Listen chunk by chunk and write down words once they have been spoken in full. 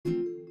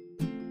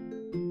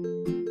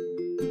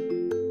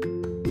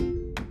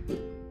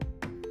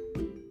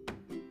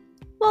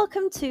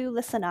Welcome to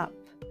Listen Up,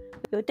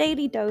 your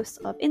daily dose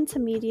of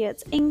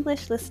intermediate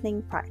English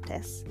listening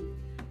practice.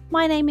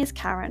 My name is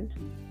Karen,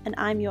 and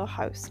I'm your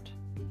host.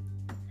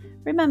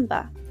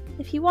 Remember,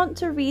 if you want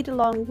to read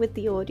along with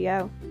the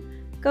audio,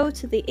 go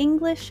to the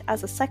English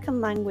as a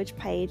Second Language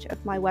page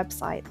of my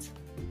website,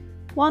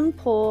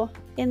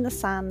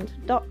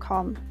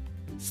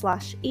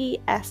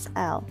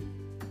 onepawinthesand.com/ESL.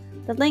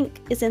 The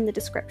link is in the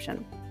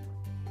description.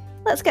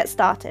 Let's get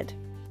started.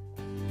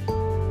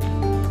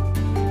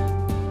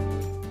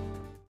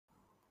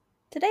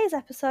 Today's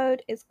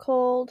episode is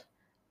called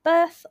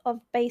Birth of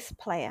Bass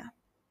Player.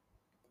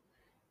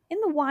 In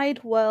the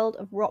wide world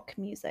of rock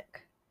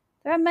music,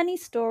 there are many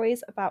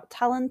stories about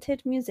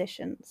talented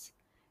musicians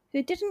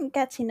who didn't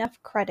get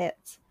enough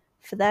credit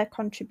for their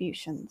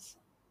contributions.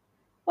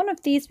 One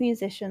of these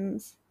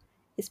musicians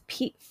is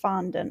Pete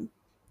Farndon,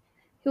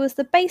 who was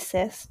the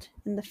bassist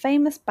in the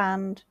famous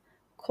band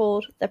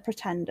called The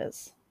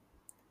Pretenders.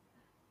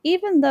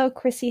 Even though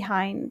Chrissie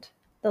Hynde,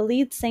 the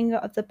lead singer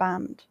of the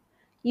band,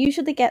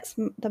 usually gets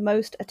the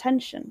most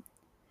attention,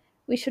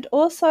 we should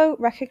also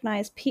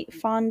recognise Pete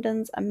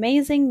Farndon's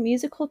amazing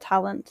musical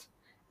talent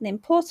and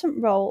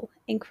important role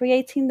in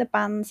creating the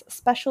band's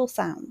special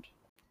sound.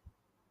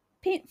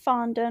 Pete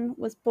Farndon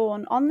was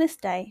born on this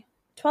day,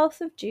 12th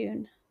of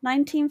June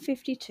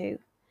 1952,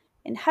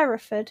 in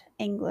Hereford,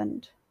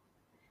 England.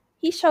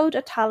 He showed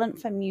a talent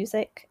for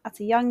music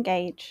at a young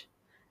age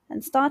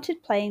and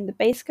started playing the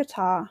bass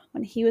guitar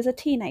when he was a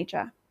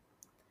teenager.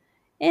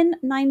 In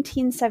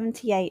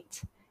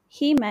 1978,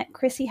 he met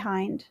Chrissie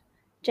Hynde,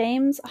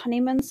 James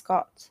Honeyman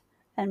Scott,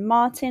 and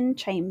Martin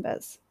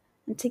Chambers,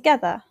 and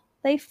together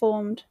they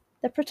formed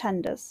The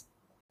Pretenders.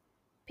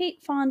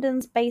 Pete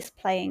Farndon's bass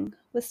playing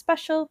was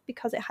special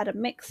because it had a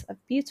mix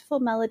of beautiful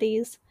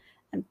melodies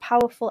and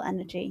powerful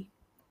energy.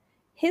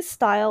 His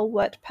style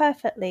worked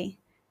perfectly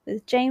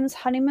with James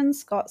Honeyman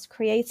Scott's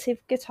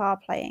creative guitar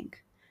playing,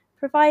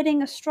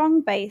 providing a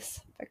strong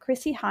base for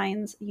Chrissie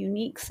Hynde's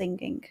unique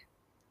singing.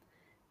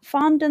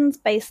 Farndon's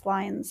bass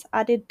lines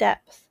added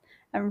depth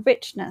and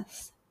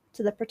richness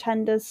to the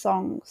Pretenders'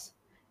 songs,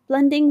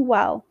 blending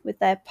well with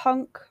their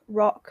punk,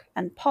 rock,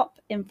 and pop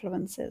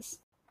influences.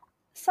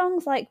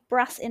 Songs like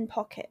Brass in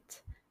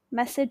Pocket,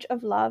 Message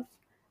of Love,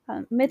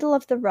 and Middle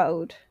of the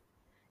Road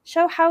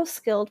show how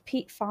skilled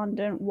Pete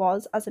Farndon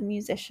was as a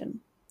musician.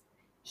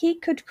 He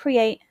could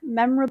create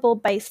memorable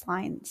bass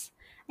lines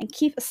and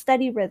keep a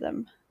steady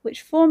rhythm,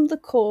 which formed the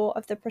core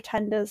of the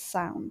Pretenders'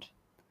 sound.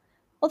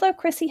 Although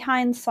Chrissie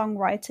Hynde's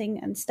songwriting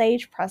and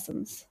stage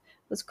presence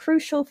was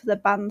crucial for the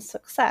band's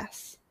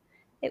success,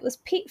 it was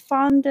Pete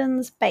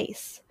Farndon's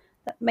bass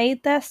that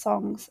made their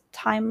songs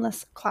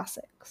timeless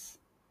classics.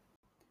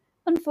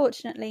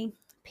 Unfortunately,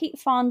 Pete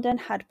Farndon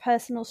had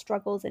personal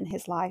struggles in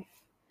his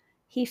life.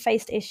 He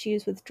faced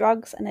issues with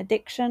drugs and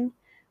addiction,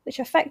 which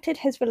affected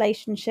his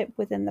relationship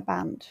within the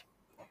band.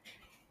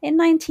 In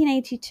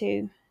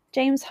 1982,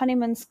 James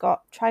Honeyman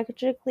Scott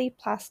tragically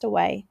passed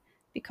away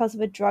because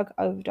of a drug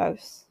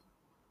overdose.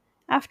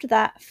 After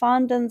that,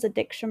 Farndon's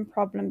addiction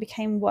problem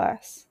became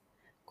worse,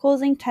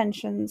 causing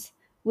tensions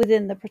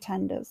within the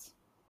Pretenders.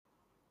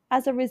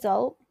 As a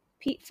result,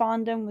 Pete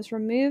Farndon was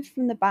removed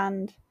from the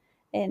band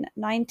in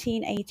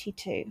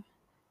 1982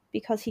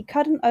 because he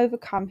couldn't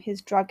overcome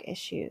his drug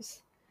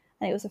issues,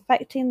 and it was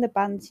affecting the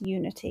band's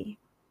unity.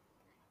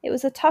 It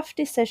was a tough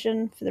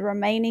decision for the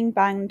remaining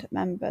band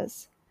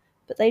members,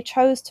 but they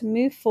chose to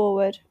move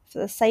forward for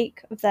the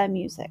sake of their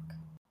music.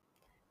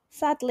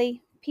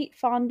 Sadly, Pete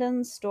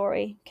Farndon's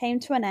story came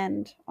to an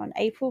end on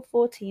April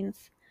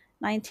 14th,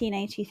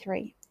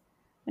 1983,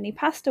 when he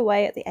passed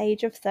away at the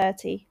age of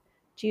 30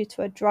 due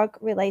to a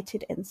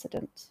drug-related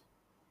incident.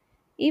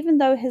 Even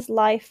though his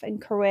life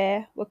and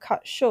career were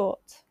cut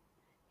short,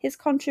 his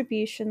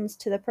contributions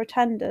to the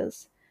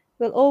Pretenders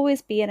will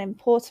always be an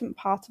important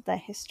part of their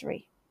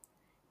history.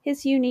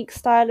 His unique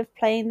style of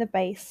playing the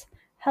bass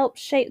helped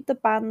shape the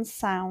band's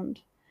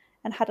sound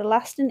and had a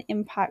lasting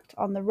impact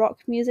on the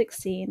rock music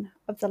scene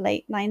of the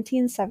late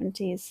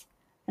 1970s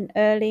and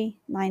early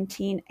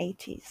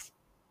 1980s.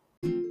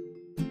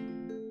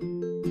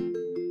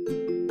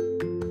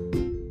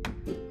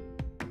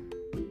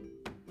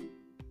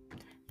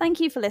 Thank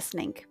you for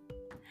listening.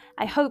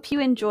 I hope you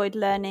enjoyed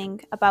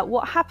learning about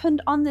what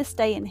happened on this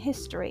day in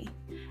history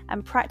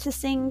and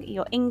practicing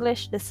your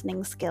English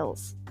listening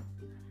skills.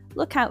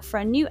 Look out for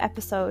a new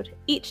episode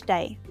each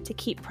day to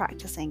keep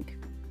practicing.